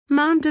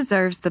Mom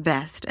deserves the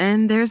best,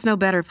 and there's no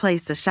better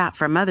place to shop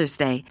for Mother's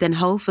Day than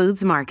Whole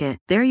Foods Market.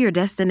 They're your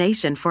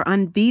destination for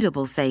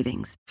unbeatable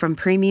savings, from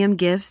premium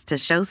gifts to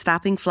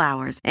show-stopping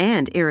flowers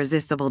and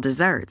irresistible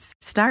desserts.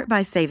 Start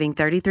by saving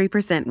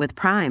 33% with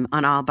Prime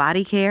on all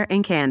body care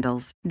and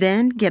candles.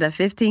 Then get a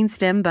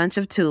 15-stem bunch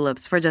of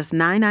tulips for just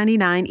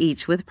 $9.99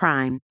 each with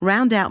Prime.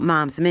 Round out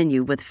Mom's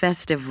menu with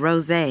festive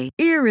rosé,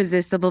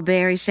 irresistible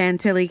berry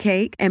chantilly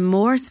cake, and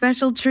more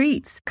special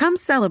treats. Come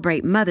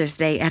celebrate Mother's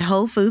Day at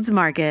Whole Foods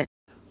Market.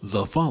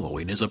 The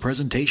following is a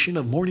presentation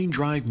of Morning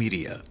Drive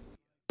Media.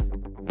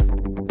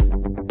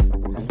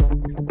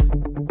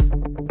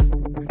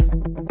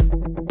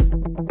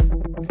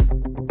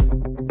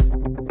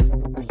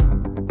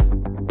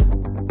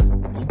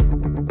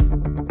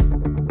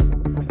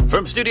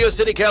 From Studio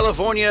City,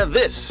 California,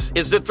 this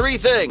is The Three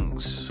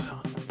Things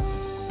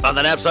on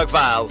the Knapsack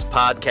Files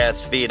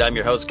podcast feed. I'm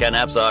your host, Ken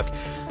Knapsack,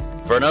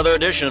 for another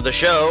edition of the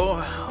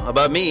show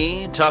about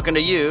me talking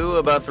to you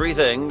about three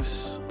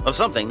things of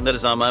something that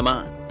is on my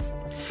mind.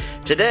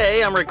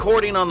 Today, I'm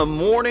recording on the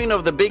morning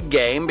of the big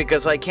game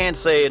because I can't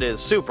say it is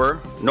Super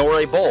nor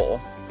a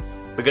bowl,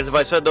 because if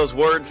I said those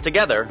words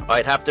together,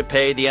 I'd have to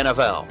pay the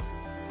NFL.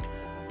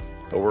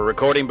 But we're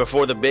recording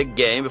before the big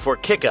game, before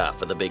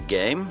kickoff of the big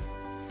game.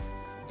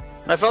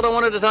 And I felt I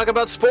wanted to talk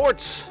about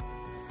sports.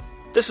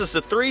 This is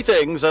the three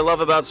things I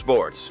love about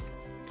sports.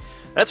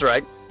 That's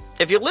right.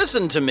 If you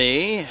listen to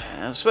me,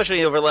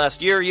 especially over the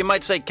last year, you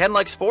might say, Ken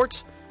likes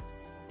sports?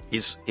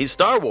 He's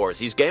Star Wars,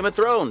 he's Game of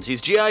Thrones, he's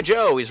G.I.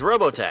 Joe, he's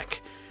Robotech.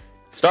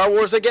 Star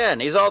Wars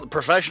again, he's all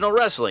professional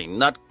wrestling,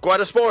 not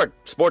quite a sport,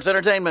 sports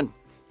entertainment.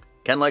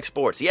 Ken likes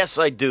sports. Yes,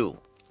 I do.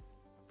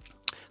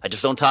 I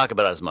just don't talk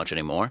about it as much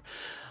anymore.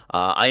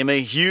 I am a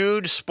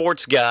huge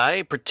sports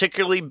guy,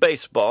 particularly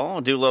baseball. I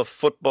do love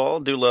football,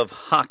 do love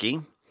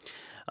hockey.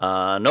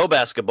 No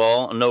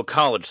basketball, no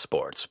college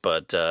sports,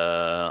 but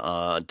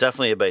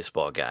definitely a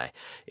baseball guy.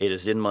 It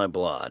is in my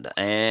blood.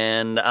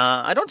 And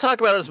I don't talk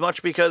about it as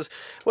much because,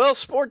 well,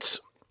 sports,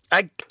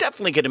 I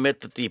definitely can admit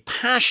that the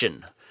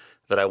passion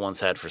that I once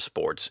had for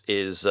sports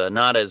is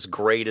not as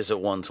great as it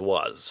once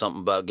was.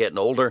 Something about getting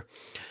older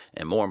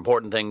and more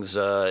important things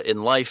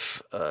in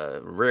life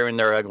rearing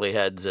their ugly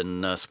heads,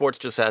 and sports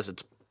just has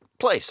its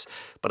place.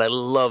 But I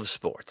love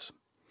sports.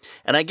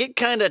 And I get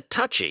kind of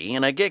touchy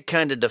and I get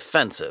kind of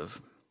defensive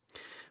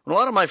when a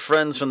lot of my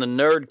friends from the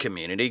nerd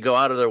community go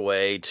out of their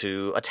way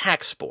to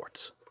attack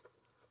sports.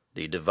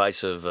 The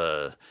divisive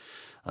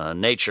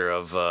nature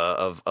of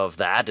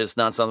that is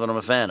not something I'm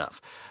a fan of.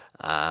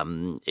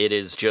 It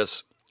is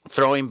just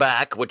throwing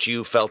back what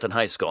you felt in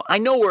high school. I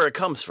know where it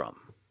comes from,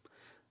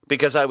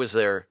 because I was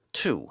there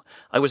too.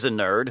 I was a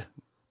nerd,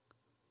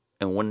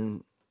 and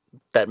when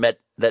that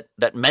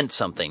meant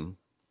something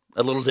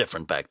a little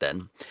different back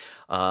then.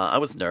 I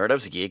was a nerd, I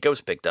was a geek, I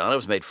was picked on, I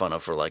was made fun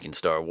of for liking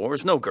Star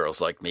Wars. No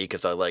girls liked me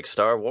because I liked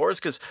Star Wars,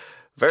 because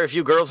very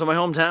few girls in my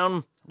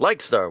hometown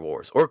liked Star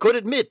Wars, or could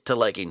admit to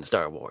liking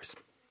Star Wars.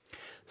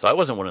 So I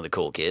wasn't one of the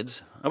cool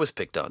kids. I was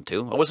picked on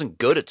too. I wasn't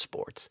good at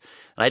sports.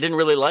 And I didn't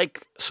really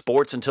like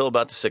sports until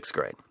about the 6th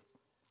grade.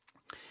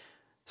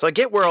 So I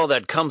get where all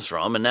that comes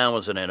from, and now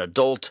as an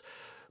adult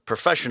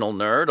professional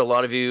nerd, a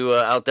lot of you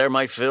out there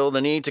might feel the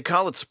need to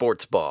call it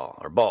sports ball,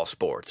 or ball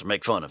sports, or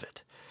make fun of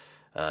it.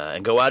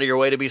 And go out of your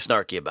way to be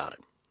snarky about it.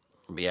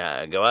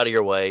 Yeah, go out of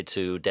your way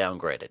to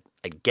downgrade it.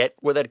 I get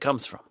where that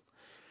comes from.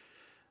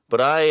 But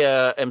I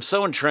am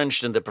so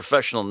entrenched in the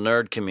professional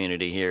nerd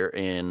community here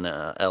in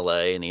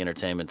L.A. in the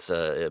entertainment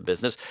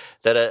business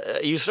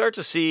that you start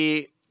to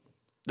see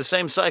the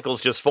same cycles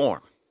just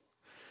form.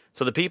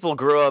 So the people who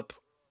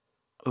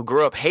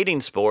grew up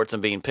hating sports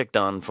and being picked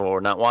on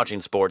for not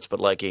watching sports but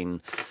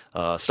liking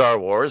Star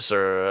Wars,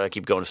 or I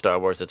keep going to Star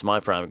Wars, that's my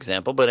prime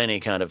example, but any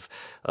kind of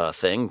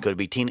thing, could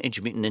be Teenage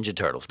Mutant Ninja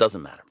Turtles,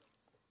 doesn't matter.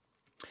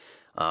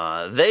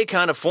 They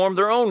kind of formed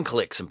their own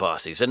cliques and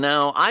posses, and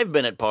now I've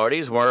been at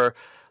parties where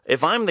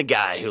if I'm the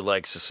guy who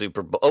likes the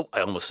Super Bowl, I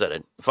almost said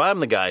it, if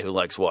I'm the guy who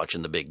likes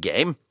watching the big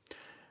game,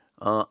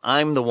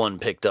 I'm the one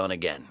picked on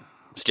again.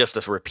 It's just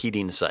a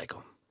repeating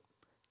cycle.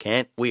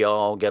 Can't we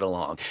all get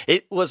along?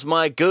 It was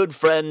my good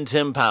friend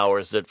Tim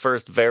Powers that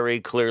first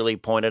very clearly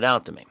pointed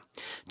out to me.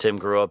 Tim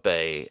grew up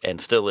and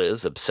still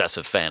is,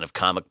 obsessive fan of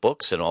comic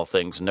books and all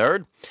things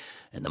nerd,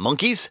 and the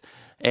Monkees,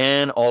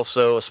 and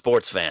also a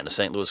sports fan, a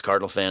St. Louis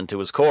Cardinal fan to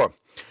his core.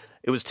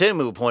 It was Tim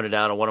who pointed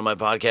out on one of my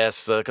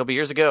podcasts a couple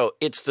years ago,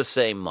 it's the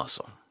same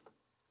muscle.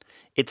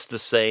 It's the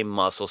same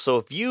muscle. So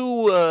if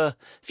you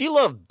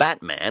love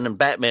Batman, and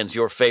Batman's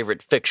your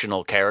favorite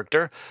fictional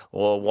character,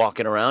 or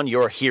walking around,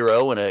 your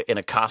hero in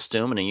a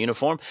costume and a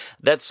uniform,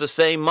 that's the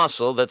same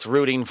muscle that's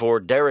rooting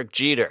for Derek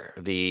Jeter,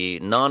 the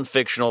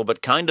non-fictional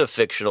but kind of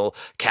fictional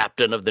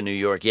captain of the New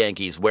York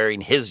Yankees,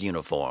 wearing his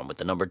uniform with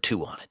the number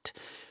 2 on it.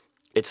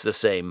 It's the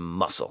same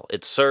muscle.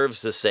 It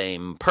serves the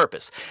same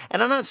purpose.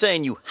 And I'm not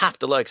saying you have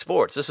to like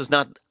sports. This is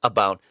not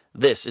about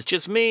this. It's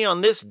just me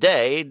on this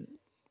day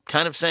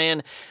kind of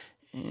saying,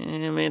 I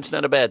mean, it's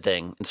not a bad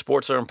thing. And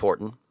sports are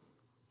important.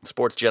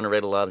 Sports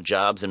generate a lot of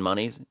jobs and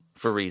money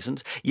for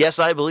reasons. Yes,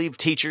 I believe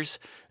teachers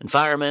and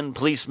firemen,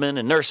 policemen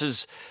and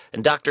nurses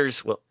and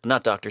doctors, well,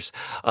 not doctors,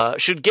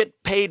 should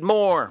get paid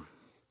more.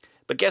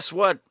 But guess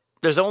what?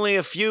 There's only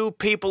a few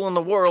people in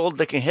the world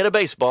that can hit a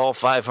baseball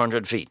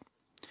 500 feet.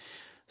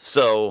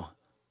 So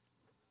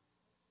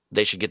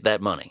they should get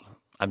that money.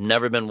 I've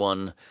never been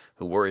one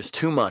who worries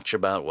too much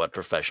about what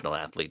professional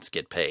athletes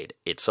get paid.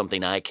 It's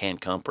something I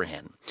can't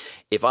comprehend.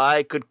 If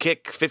I could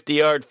kick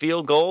 50-yard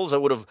field goals, I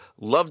would have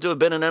loved to have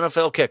been an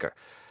NFL kicker.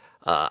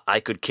 I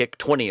could kick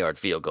 20-yard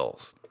field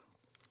goals.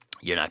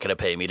 You're not going to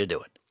pay me to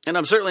do it. And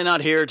I'm certainly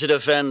not here to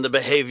defend the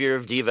behavior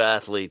of diva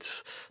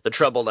athletes, the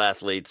troubled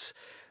athletes.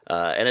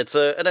 And it's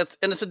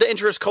a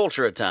dangerous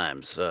culture at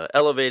times,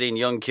 elevating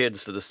young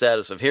kids to the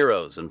status of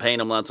heroes and paying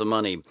them lots of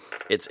money.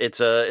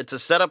 It's a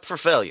setup for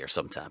failure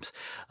sometimes.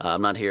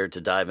 I'm not here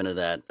to dive into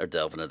that or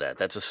delve into that.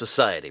 That's a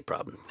society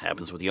problem.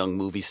 Happens with young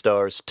movie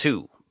stars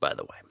too, by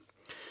the way.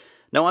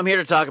 No, I'm here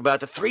to talk about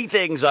the 3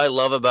 things I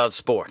love about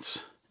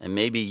sports, and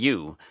maybe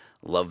you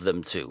love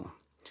them too.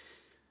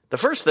 The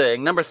first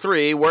thing, number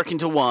 3, working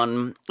to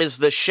one, is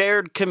the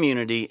shared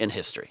community in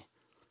history.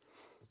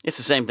 It's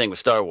the same thing with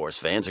Star Wars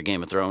fans or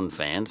Game of Thrones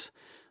fans.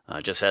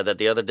 I just had that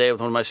the other day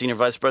with one of my senior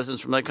vice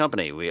presidents from that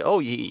company.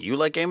 You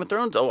like Game of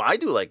Thrones? Oh, I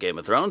do like Game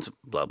of Thrones.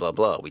 Blah, blah,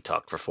 blah. We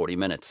talked for 40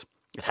 minutes.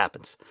 It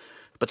happens.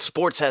 But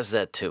sports has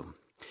that too.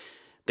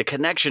 The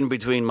connection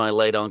between my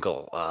late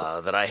uncle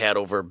that I had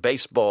over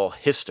baseball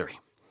history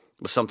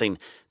was something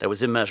that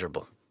was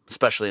immeasurable,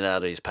 especially now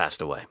that he's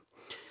passed away.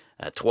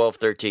 At 12,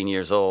 13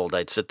 years old,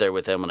 I'd sit there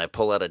with him and I'd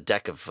pull out a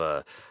deck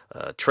of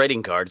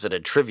trading cards that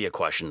had trivia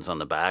questions on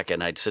the back,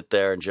 and I'd sit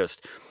there and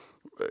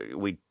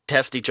we'd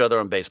test each other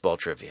on baseball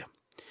trivia.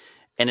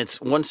 And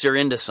it's once you're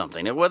into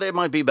something, whether it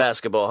might be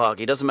basketball,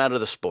 hockey, doesn't matter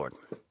the sport,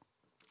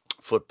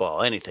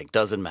 football, anything,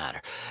 doesn't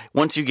matter.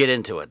 Once you get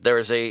into it, there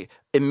is a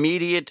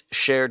immediate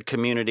shared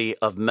community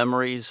of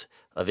memories,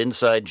 of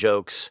inside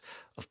jokes,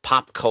 of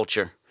pop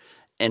culture,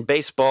 and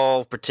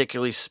baseball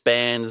particularly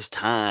spans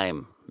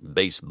time.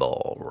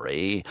 Baseball,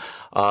 Ray.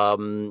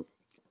 And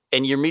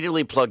you're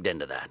immediately plugged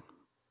into that.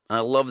 And I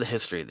love the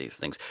history of these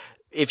things.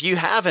 If you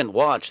haven't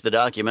watched the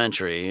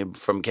documentary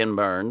from Ken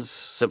Burns,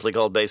 simply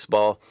called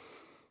Baseball,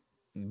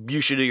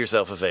 you should do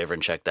yourself a favor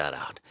and check that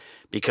out.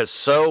 Because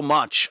so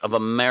much of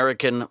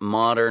American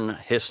modern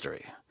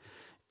history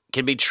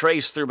can be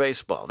traced through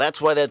baseball.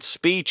 That's why that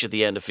speech at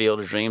the end of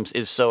Field of Dreams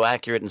is so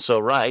accurate and so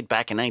right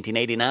back in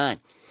 1989.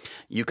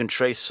 You can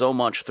trace so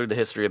much through the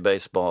history of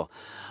baseball.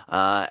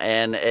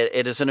 And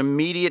it is an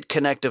immediate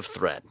connective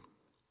thread.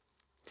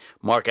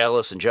 Mark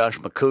Ellis and Josh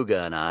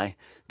McCouga and I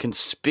can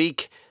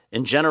speak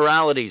in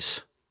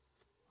generalities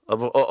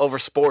over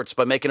sports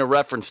by making a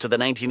reference to the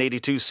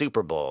 1982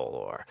 Super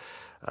Bowl or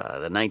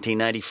the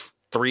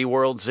 1993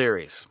 World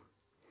Series.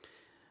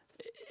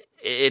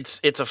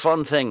 It's a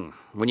fun thing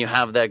when you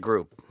have that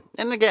group.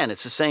 And again,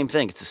 it's the same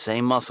thing. It's the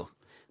same muscle.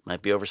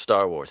 Might be over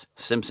Star Wars,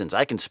 Simpsons.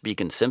 I can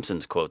speak in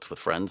Simpsons quotes with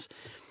friends.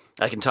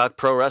 I can talk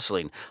pro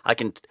wrestling. I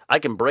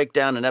can break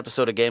down an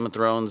episode of Game of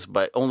Thrones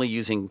by only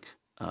using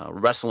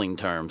wrestling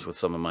terms with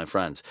some of my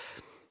friends.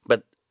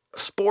 But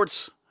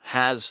sports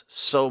has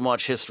so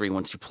much history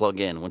once you plug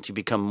in, once you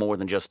become more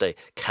than just a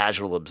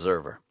casual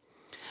observer,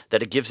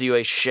 that it gives you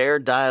a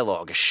shared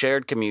dialogue, a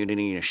shared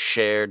community, and a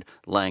shared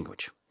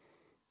language.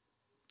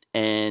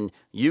 And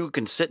you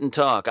can sit and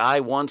talk. I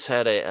once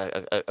had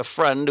a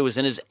friend who was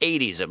in his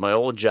 80s at my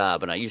old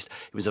job, and he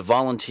was a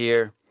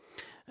volunteer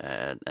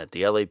at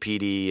the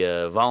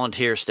LAPD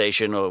volunteer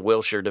station or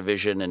Wilshire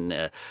division,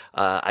 and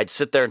I'd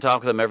sit there and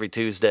talk with him every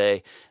Tuesday,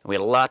 and we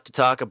had a lot to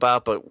talk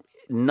about, but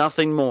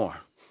nothing more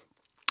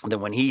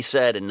than when he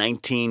said in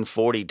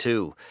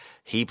 1942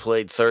 he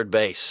played third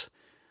base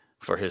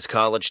for his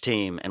college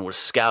team and was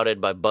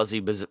scouted by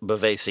Buzzy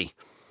Bavasi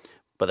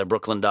by the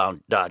Brooklyn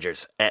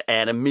Dodgers,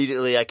 and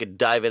immediately I could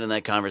dive into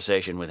that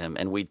conversation with him,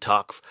 and we'd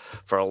talk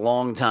for a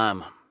long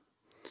time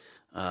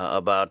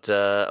about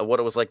what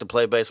it was like to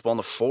play baseball in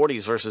the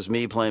 40s versus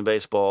me playing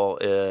baseball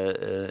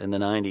in the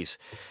 90s.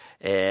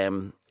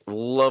 And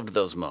loved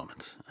those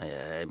moments.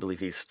 I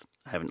believe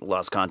I haven't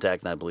lost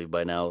contact, and I believe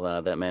by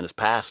now that man has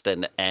passed.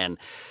 And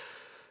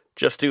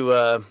just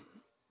to,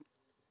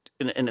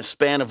 in a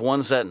span of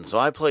one sentence, so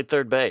I played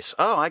third base.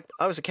 Oh,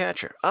 I was a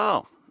catcher.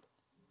 Oh.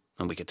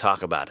 And we could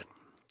talk about it.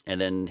 And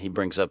then he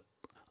brings up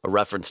a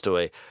reference to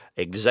a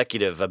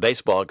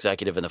baseball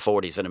executive in the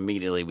 40s, and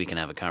immediately we can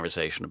have a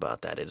conversation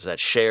about that. It is that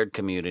shared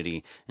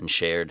community and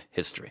shared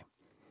history.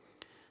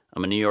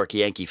 I'm a New York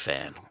Yankee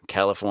fan,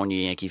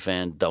 California Yankee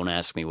fan. Don't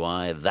ask me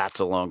why. That's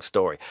a long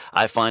story.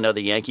 I find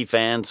other Yankee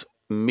fans,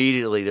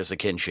 immediately there's a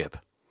kinship.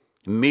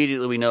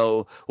 Immediately we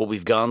know what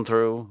we've gone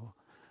through,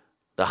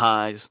 the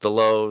highs, the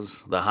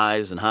lows, the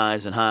highs and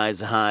highs and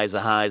highs and highs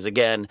and highs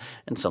again,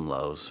 and some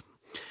lows.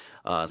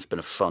 It's been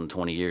a fun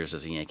 20 years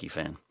as a Yankee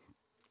fan.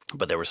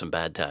 But there were some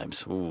bad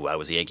times. Ooh, I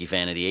was a Yankee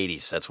fan in the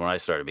 80s. That's when I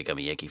started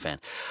becoming a Yankee fan.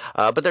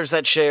 But there's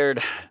that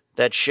shared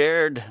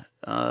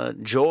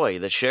joy,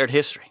 that shared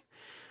history.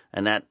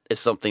 And that is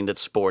something that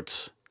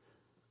sports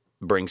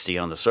brings to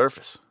you on the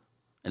surface.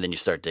 And then you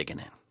start digging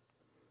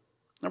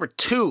in. Number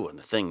two in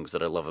the things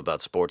that I love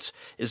about sports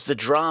is the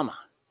drama,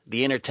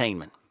 the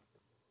entertainment.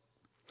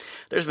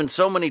 There's been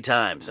so many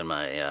times in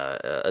my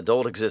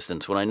adult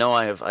existence when I know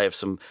I have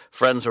some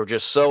friends who are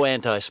just so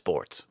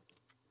anti-sports.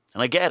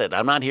 And I get it.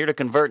 I'm not here to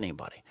convert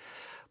anybody.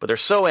 But they're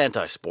so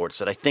anti-sports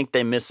that I think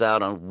they miss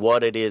out on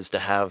what it is to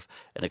have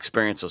and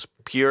experience those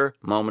pure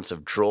moments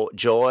of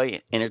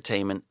joy,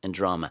 entertainment, and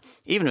drama,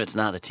 even if it's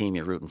not a team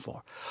you're rooting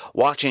for.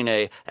 Watching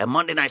a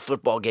Monday Night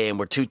Football game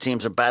where two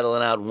teams are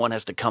battling out and one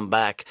has to come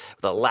back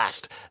with a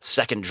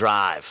last-second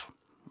drive.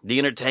 The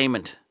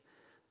entertainment,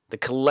 the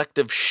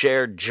collective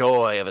shared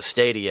joy of a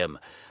stadium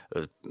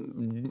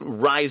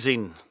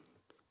rising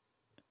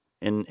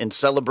in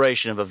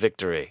celebration of a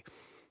victory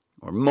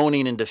or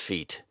moaning in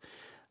defeat.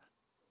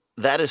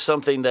 That is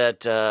something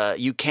that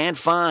you can't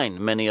find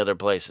many other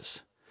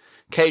places.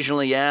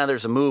 Occasionally,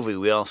 there's a movie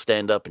we all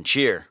stand up and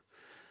cheer,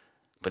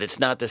 but it's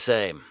not the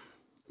same.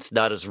 It's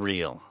not as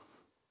real.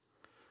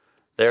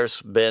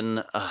 There's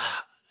been,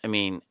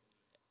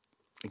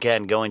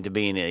 again, going to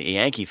being a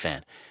Yankee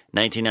fan,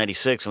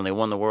 1996 when they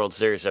won the World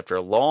Series after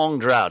a long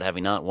drought,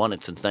 having not won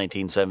it since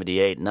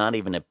 1978, not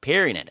even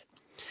appearing in it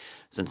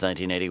since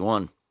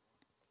 1981.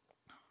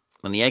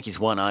 When the Yankees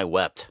won, I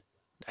wept.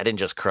 I didn't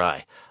just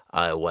cry.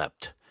 I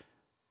wept.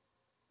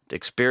 To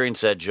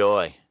experience that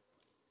joy,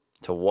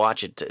 to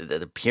watch it,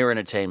 the pure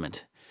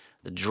entertainment,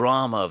 the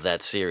drama of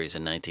that series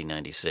in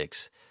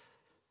 1996.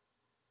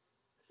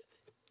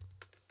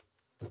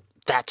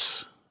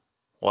 That's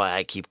why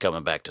I keep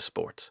coming back to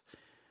sports.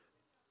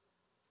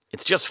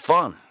 It's just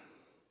fun.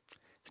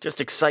 It's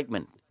just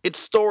excitement. It's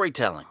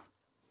storytelling.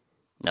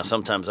 Now,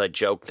 sometimes I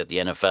joke that the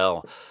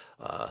NFL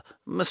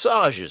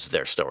massages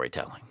their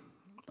storytelling.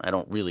 I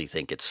don't really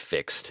think it's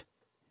fixed.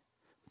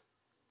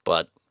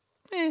 But,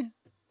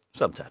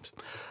 sometimes.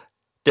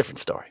 Different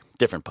story,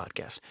 different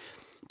podcast.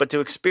 But to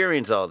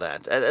experience all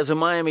that, as a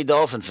Miami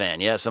Dolphin fan,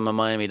 yes, I'm a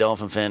Miami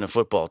Dolphin fan of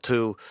football,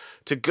 to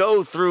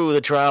go through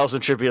the trials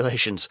and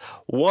tribulations.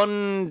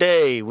 One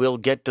day we'll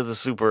get to the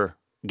Super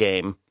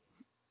game.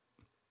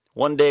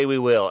 One day we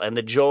will. And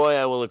the joy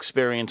I will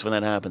experience when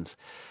that happens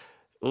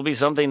will be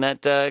something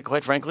that,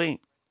 quite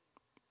frankly,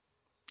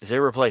 is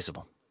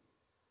irreplaceable.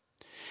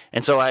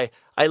 And so I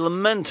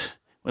lament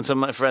when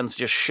some of my friends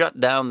just shut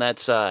down that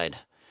side.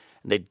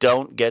 They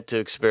don't get to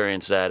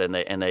experience that, and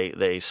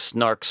they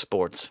snark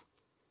sports.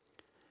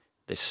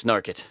 They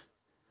snark it.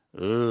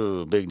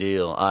 Ooh, big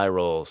deal. Eye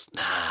rolls.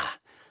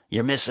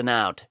 You're missing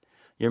out.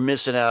 You're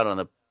missing out on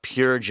the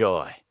pure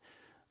joy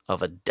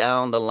of a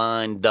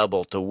down-the-line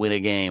double to win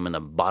a game in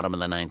the bottom of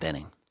the ninth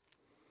inning.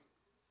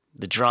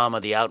 The drama,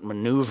 the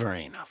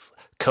outmaneuvering of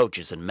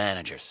coaches and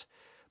managers,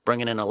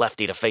 bringing in a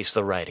lefty to face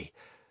the righty.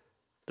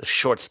 The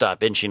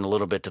shortstop inching a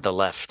little bit to the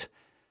left.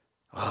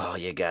 Oh,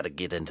 you got to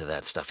get into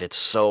that stuff. It's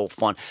so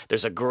fun.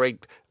 There's a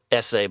great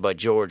essay by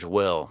George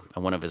Will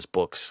in one of his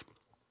books.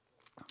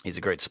 He's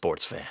a great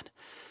sports fan.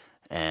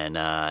 And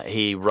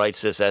he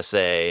writes this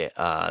essay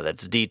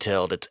that's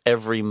detailed. It's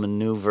every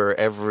maneuver,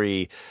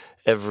 every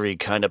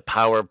kind of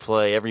power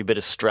play, every bit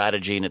of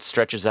strategy, and it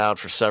stretches out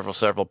for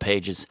several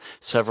pages,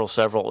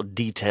 several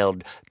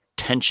detailed,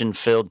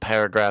 tension-filled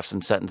paragraphs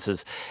and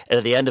sentences. And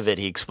at the end of it,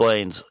 he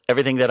explains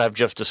everything that I've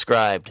just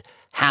described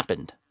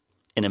happened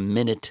in a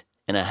minute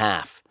and a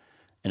half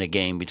in a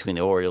game between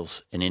the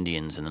Orioles and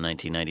Indians in the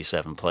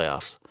 1997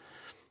 playoffs.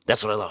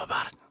 That's what I love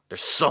about it.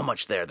 There's so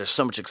much there. There's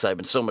so much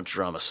excitement, so much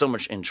drama, so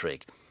much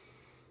intrigue.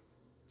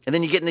 And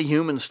then you get into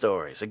human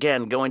stories.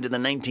 Again, going to the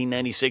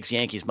 1996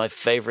 Yankees, my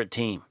favorite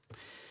team.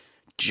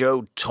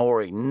 Joe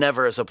Torre,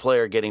 never as a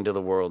player getting to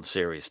the World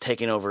Series,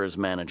 taking over as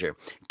manager,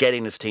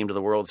 getting his team to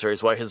the World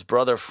Series while his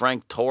brother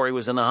Frank Torre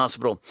was in the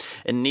hospital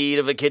in need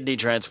of a kidney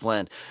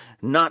transplant,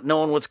 not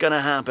knowing what's going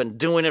to happen,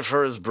 doing it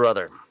for his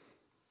brother.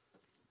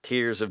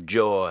 Tears of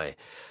joy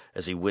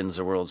as he wins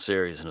the World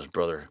Series and his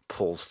brother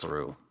pulls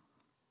through.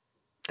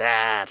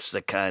 That's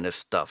the kind of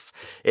stuff.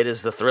 It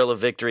is the thrill of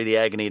victory, the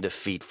agony of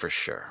defeat for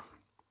sure.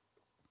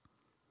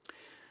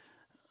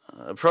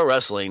 Pro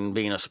wrestling,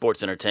 being a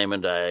sports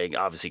entertainment, I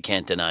obviously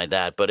can't deny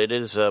that, but it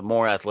is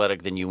more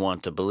athletic than you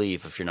want to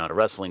believe if you're not a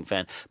wrestling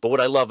fan. But what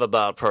I love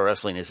about pro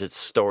wrestling is it's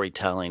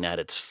storytelling at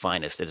its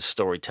finest. It is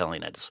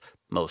storytelling at its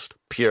most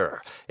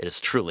pure. It is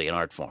truly an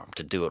art form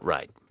to do it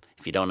right.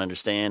 If you don't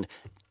understand,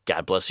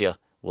 God bless you.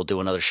 We'll do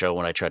another show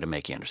when I try to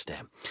make you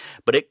understand.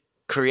 But it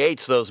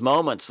creates those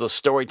moments, those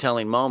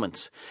storytelling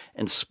moments.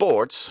 And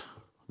sports,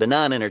 the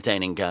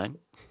non-entertaining kind,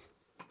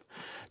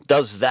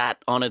 does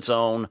that on its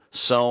own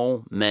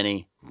so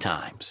many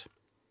times.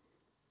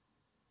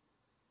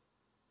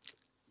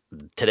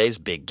 Today's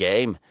big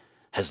game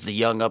has the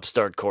young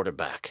upstart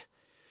quarterback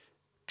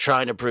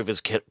trying to prove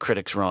his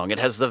critics wrong. It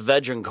has the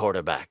veteran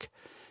quarterback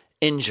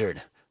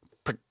injured,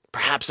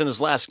 perhaps in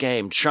his last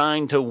game,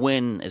 trying to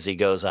win as he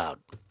goes out.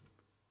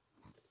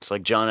 It's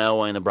like John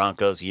Elway and the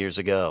Broncos years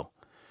ago.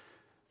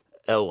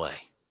 Elway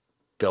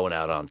going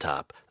out on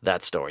top.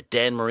 That story.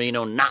 Dan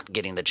Marino not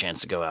getting the chance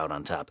to go out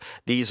on top.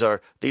 These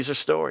are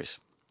stories.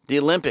 The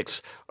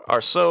Olympics are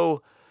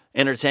so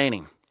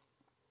entertaining.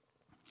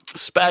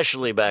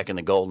 especially back in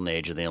the golden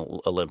age of the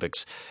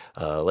Olympics,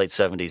 late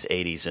 70s,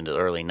 80s, into the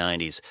early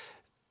 90s,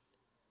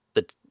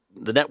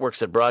 the networks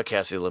that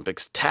broadcast the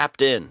Olympics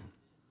tapped in,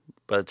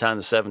 by the time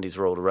the 70s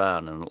rolled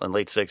around and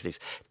late 60s,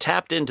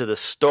 tapped into the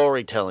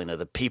storytelling of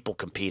the people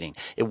competing.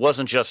 It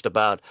wasn't just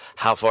about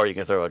how far you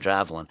can throw a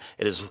javelin.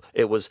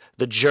 It was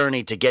the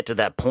journey to get to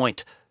that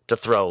point to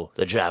throw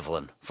the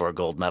javelin for a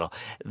gold medal.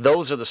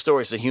 Those are the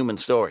stories, the human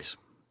stories.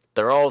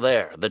 They're all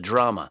there. The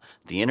drama,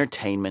 the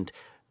entertainment,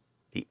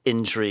 the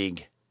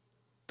intrigue,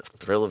 the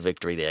thrill of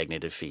victory, the agony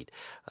of defeat.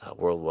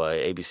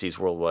 ABC's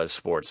Worldwide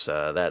Sports,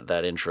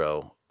 that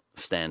intro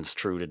stands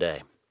true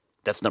today.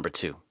 That's number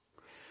 2.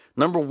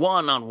 Number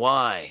 1 on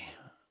why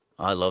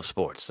I love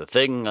sports. The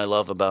thing I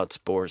love about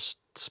sports,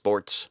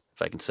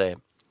 if I can say it.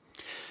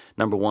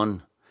 Number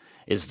 1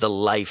 is the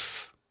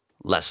life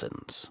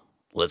lessons.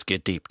 Let's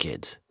get deep,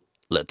 kids.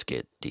 Let's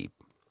get deep.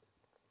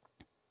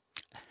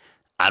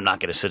 I'm not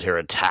going to sit here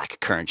and attack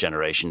current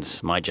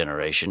generations. My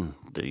generation,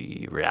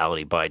 the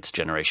Reality Bites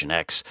Generation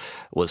X,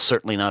 was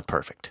certainly not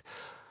perfect.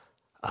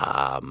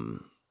 But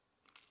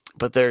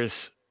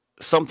there's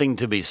something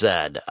to be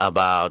said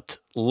about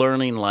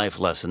learning life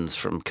lessons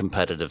from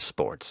competitive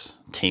sports.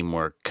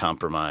 Teamwork,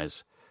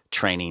 compromise,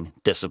 training,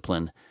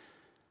 discipline,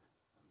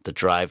 the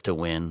drive to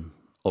win,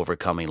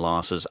 overcoming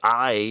losses.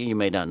 You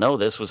may not know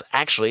this, was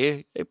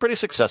actually a pretty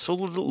successful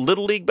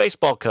Little League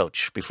baseball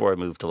coach before I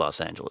moved to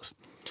Los Angeles.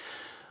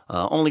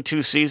 Only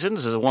 2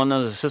 seasons as one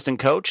as assistant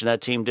coach, and that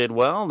team did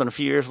well. Then a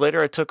few years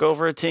later, I took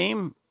over a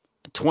team,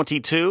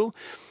 22,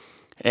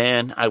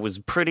 and I was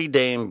pretty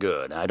damn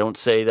good. I don't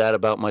say that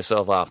about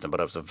myself often,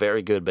 but I was a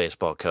very good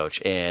baseball coach.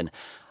 And,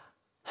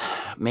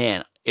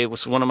 man, it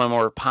was one of my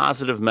more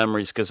positive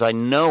memories because I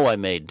know I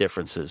made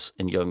differences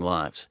in young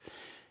lives.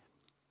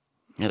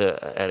 I had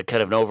a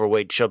kind of an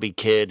overweight, chubby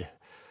kid,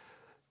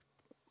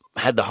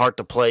 had the heart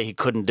to play. He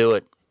couldn't do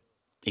it.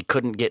 He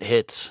couldn't get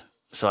hits,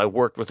 so I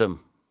worked with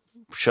him.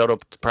 Showed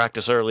up to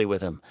practice early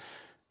with him,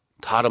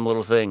 taught him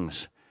little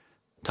things,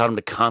 taught him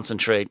to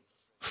concentrate,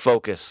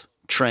 focus,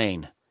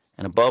 train,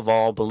 and above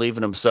all, believe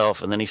in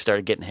himself, and then he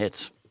started getting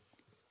hits.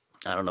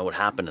 I don't know what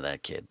happened to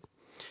that kid,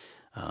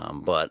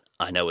 but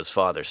I know his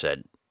father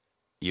said,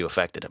 you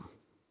affected him.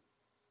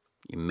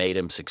 You made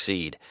him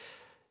succeed,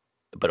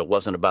 but it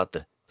wasn't about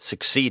the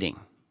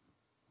succeeding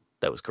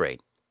that was great.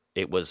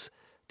 It was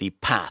the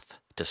path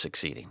to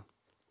succeeding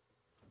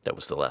that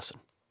was the lesson.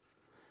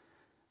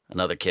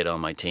 Another kid on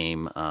my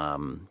team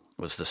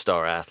was the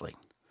star athlete.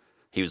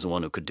 He was the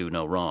one who could do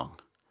no wrong.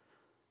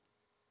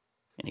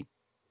 And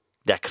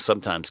that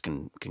sometimes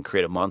can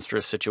create a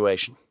monstrous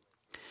situation.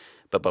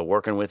 But by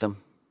working with him,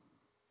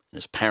 and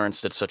his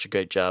parents did such a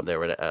great job. They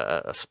were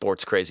a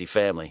sports-crazy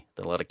family.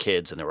 There were a lot of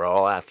kids, and they were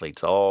all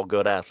athletes, all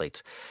good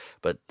athletes.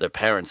 But their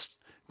parents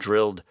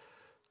drilled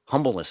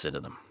humbleness into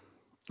them.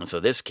 And so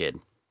this kid,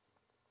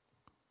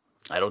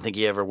 I don't think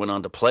he ever went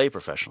on to play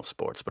professional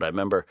sports, but I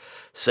remember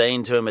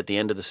saying to him at the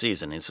end of the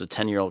season, he's a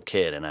 10-year-old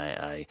kid, and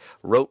I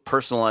wrote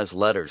personalized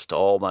letters to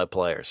all my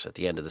players at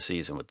the end of the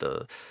season with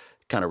the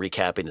kind of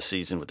recapping the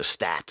season with the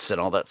stats and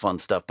all that fun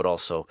stuff, but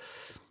also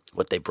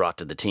what they brought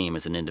to the team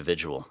as an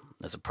individual,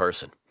 as a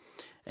person.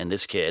 And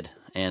this kid,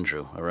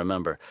 Andrew, I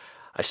remember,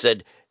 I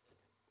said,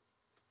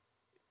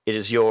 it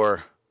is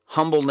your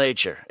humble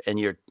nature and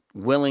you're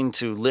willing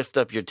to lift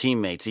up your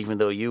teammates even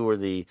though you were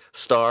the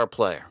star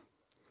player.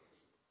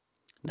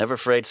 Never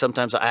afraid.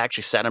 Sometimes I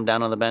actually sat him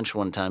down on the bench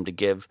one time to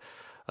give,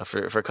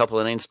 for a couple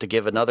of innings, to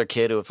give another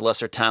kid with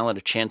lesser talent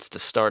a chance to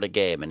start a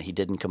game. And he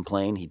didn't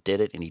complain. He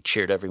did it, and he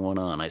cheered everyone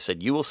on. I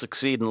said, you will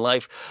succeed in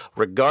life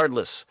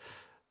regardless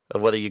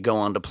of whether you go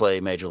on to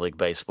play Major League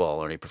Baseball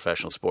or any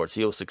professional sports.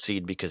 You'll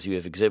succeed because you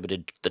have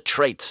exhibited the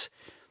traits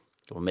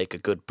that will make a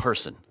good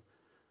person.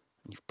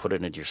 You've put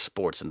it into your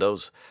sports. And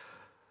those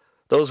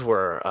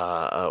were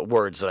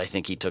words that I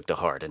think he took to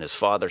heart. And his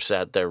father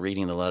sat there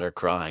reading the letter,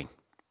 crying.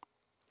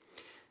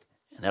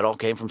 And that all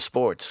came from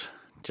sports,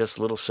 just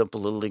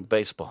simple Little League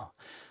Baseball.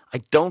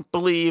 I don't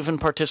believe in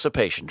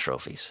participation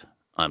trophies.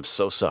 I'm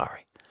so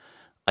sorry.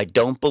 I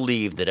don't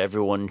believe that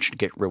everyone should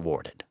get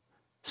rewarded.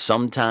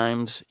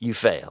 Sometimes you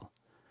fail,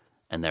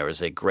 and there is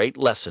a great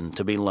lesson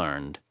to be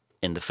learned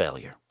in the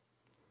failure.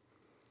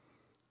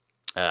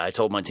 I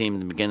told my team at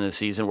the beginning of the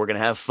season, we're going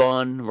to have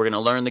fun, we're going to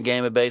learn the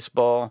game of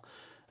baseball,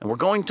 and we're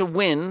going to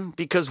win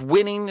because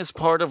winning is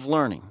part of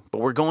learning.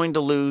 But we're going to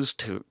lose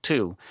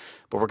too.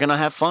 But we're going to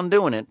have fun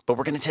doing it, but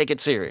we're going to take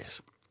it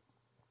serious.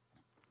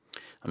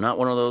 I'm not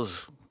one of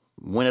those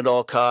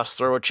win-at-all-costs,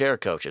 throw-a-chair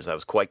coaches. I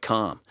was quite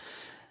calm.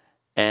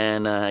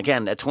 And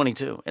again, at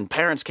 22, and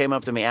parents came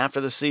up to me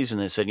after the season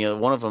and said,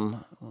 one of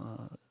them,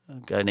 a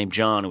guy named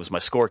John, who was my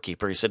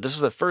scorekeeper, he said, this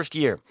is the first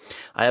year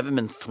I haven't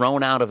been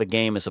thrown out of a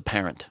game as a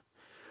parent.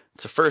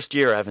 It's the first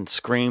year I haven't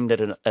screamed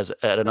at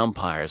an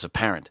umpire as a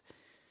parent.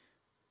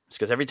 It's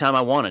because every time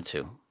I wanted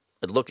to,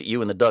 I'd look at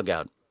you in the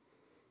dugout,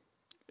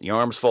 your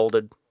arms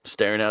folded,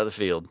 staring out of the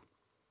field,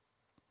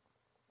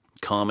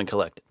 calm and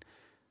collected,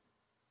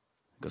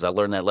 because I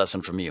learned that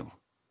lesson from you.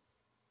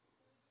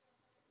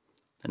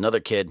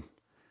 Another kid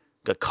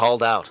got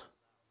called out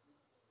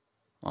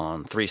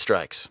on 3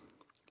 strikes.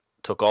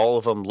 Took all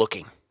of them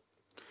looking.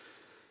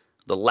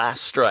 The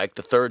last strike,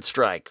 the third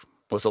strike,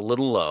 was a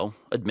little low,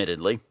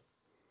 admittedly.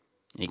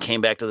 He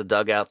came back to the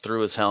dugout,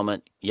 threw his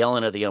helmet,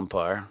 yelling at the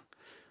umpire,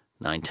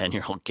 9,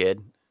 10-year-old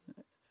kid.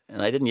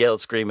 And I didn't yell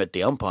and scream at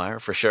the umpire,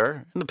 for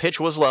sure. And the pitch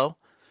was low.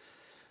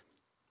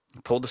 I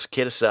pulled this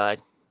kid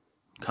aside,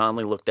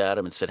 calmly looked at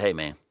him and said, "Hey,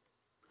 man,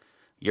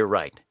 you're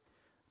right.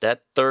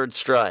 That third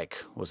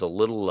strike was a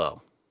little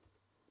low,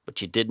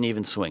 but you didn't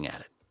even swing at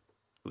it.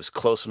 It was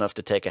close enough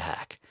to take a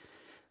hack.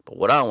 But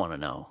what I want to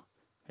know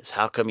is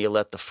how come you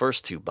let the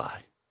first 2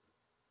 by?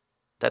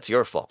 That's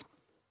your fault,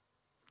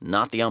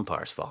 not the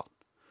umpire's fault.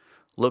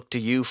 Look to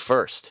you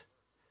first.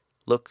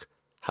 Look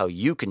how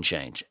you can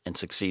change and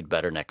succeed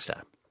better next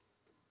time."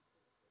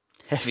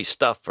 Heavy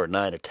stuff for a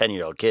 9 or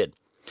 10-year-old kid,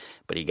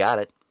 but he got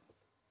it.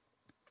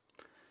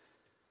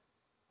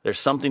 There's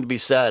something to be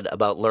said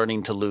about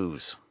learning to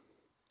lose.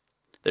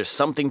 There's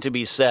something to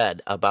be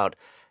said about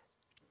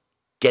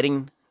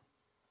getting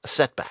a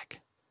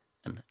setback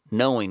and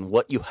knowing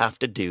what you have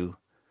to do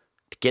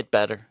to get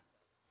better,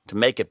 to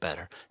make it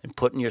better, and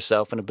putting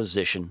yourself in a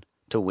position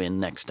to win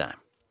next time.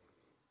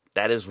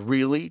 That is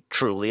really,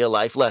 truly a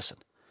life lesson.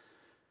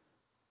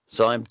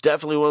 So I'm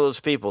definitely one of those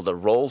people that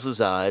rolls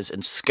his eyes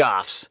and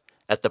scoffs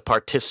at the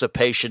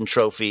participation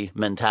trophy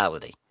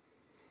mentality.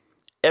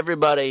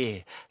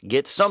 Everybody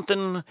gets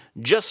something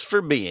just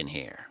for being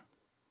here.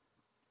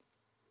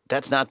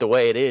 That's not the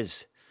way it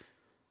is.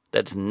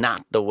 That's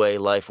not the way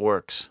life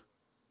works.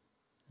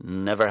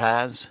 Never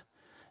has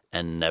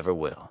and never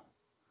will.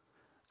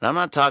 And I'm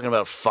not talking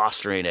about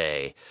fostering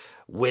a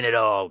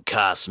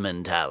win-at-all-costs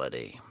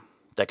mentality.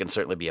 That can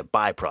certainly be a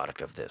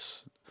byproduct of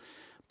this.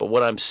 But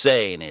what I'm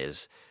saying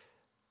is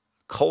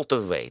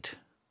cultivate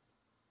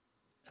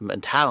a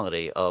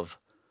mentality of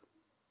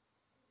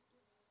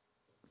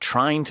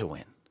trying to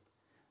win,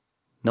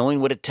 knowing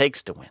what it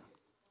takes to win,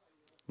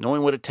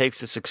 knowing what it takes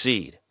to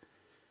succeed,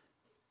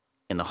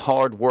 and the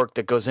hard work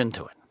that goes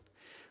into it.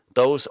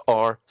 Those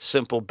are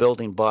simple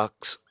building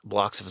blocks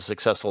of a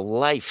successful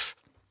life,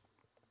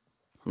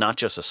 not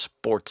just a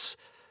sports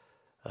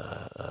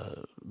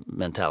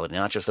mentality,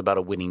 not just about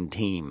a winning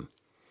team.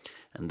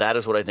 And that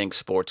is what I think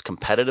sports,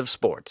 competitive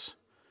sports,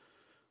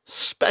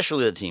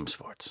 especially the team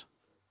sports,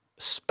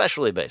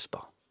 especially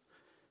baseball,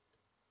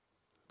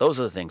 those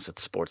are the things that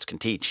sports can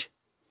teach,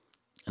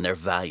 and they're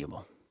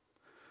valuable.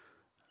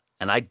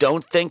 And I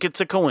don't think it's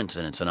a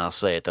coincidence, and I'll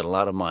say it, that a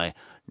lot of my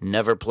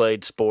never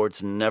played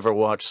sports, never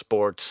watched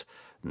sports,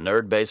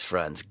 nerd-based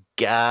friends,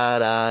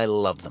 God, I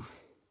love them.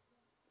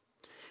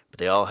 But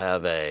they all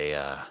have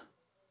that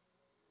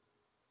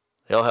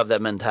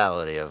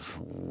mentality of,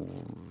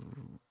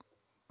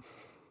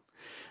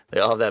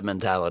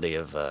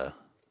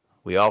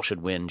 we all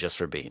should win just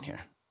for being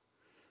here.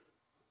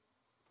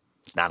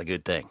 Not a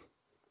good thing.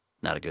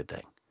 Not a good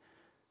thing.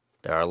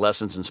 There are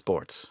lessons in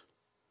sports.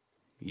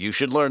 You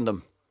should learn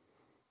them.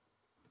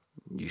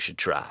 You should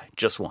try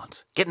just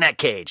once. Get in that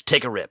cage.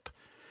 Take a rip.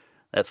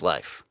 That's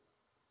life.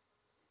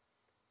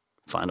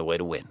 Find a way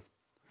to win.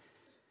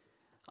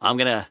 I'm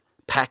going to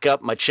pack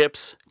up my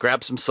chips,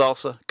 grab some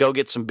salsa, go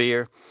get some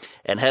beer,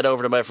 and head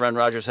over to my friend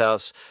Roger's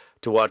house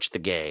to watch the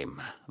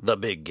game. The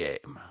big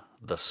game.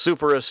 The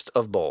superest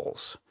of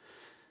bowls.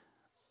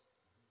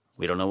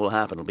 We don't know what will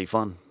happen. It'll be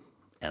fun.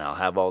 And I'll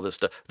have all this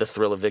stuff, the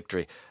thrill of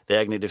victory, the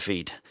agony of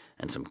defeat,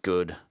 and some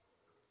good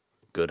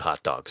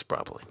hot dogs,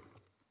 probably.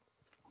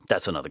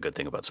 That's another good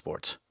thing about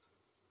sports.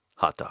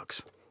 Hot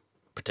dogs,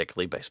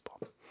 particularly baseball.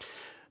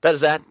 That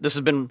is that. This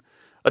has been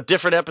a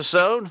different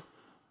episode.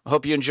 I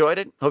hope you enjoyed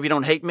it. Hope you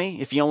don't hate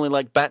me if you only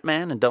like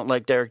Batman and don't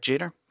like Derek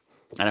Jeter.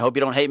 And I hope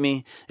you don't hate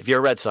me if you're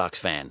a Red Sox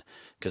fan,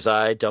 because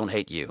I don't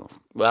hate you.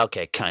 Well,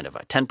 okay, kind of.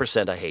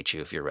 10% I hate you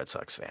if you're a Red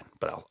Sox fan,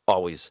 but I'll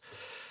always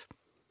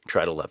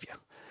try to love you.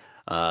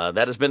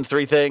 That has been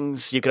 3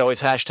 Things. You can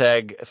always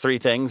hashtag 3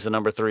 Things, the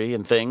number 3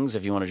 and things,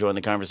 if you want to join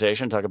the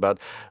conversation. Talk about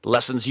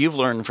lessons you've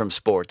learned from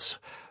sports,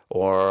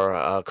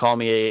 or call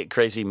me a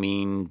crazy,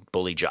 mean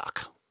bully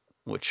jock,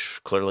 which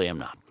clearly I'm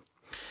not.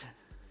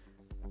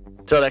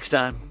 Till next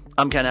time,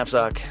 I'm Ken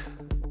Napzok.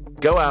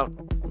 Go out,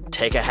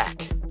 take a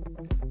hack,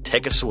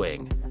 take a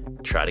swing,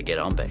 try to get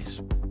on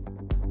base.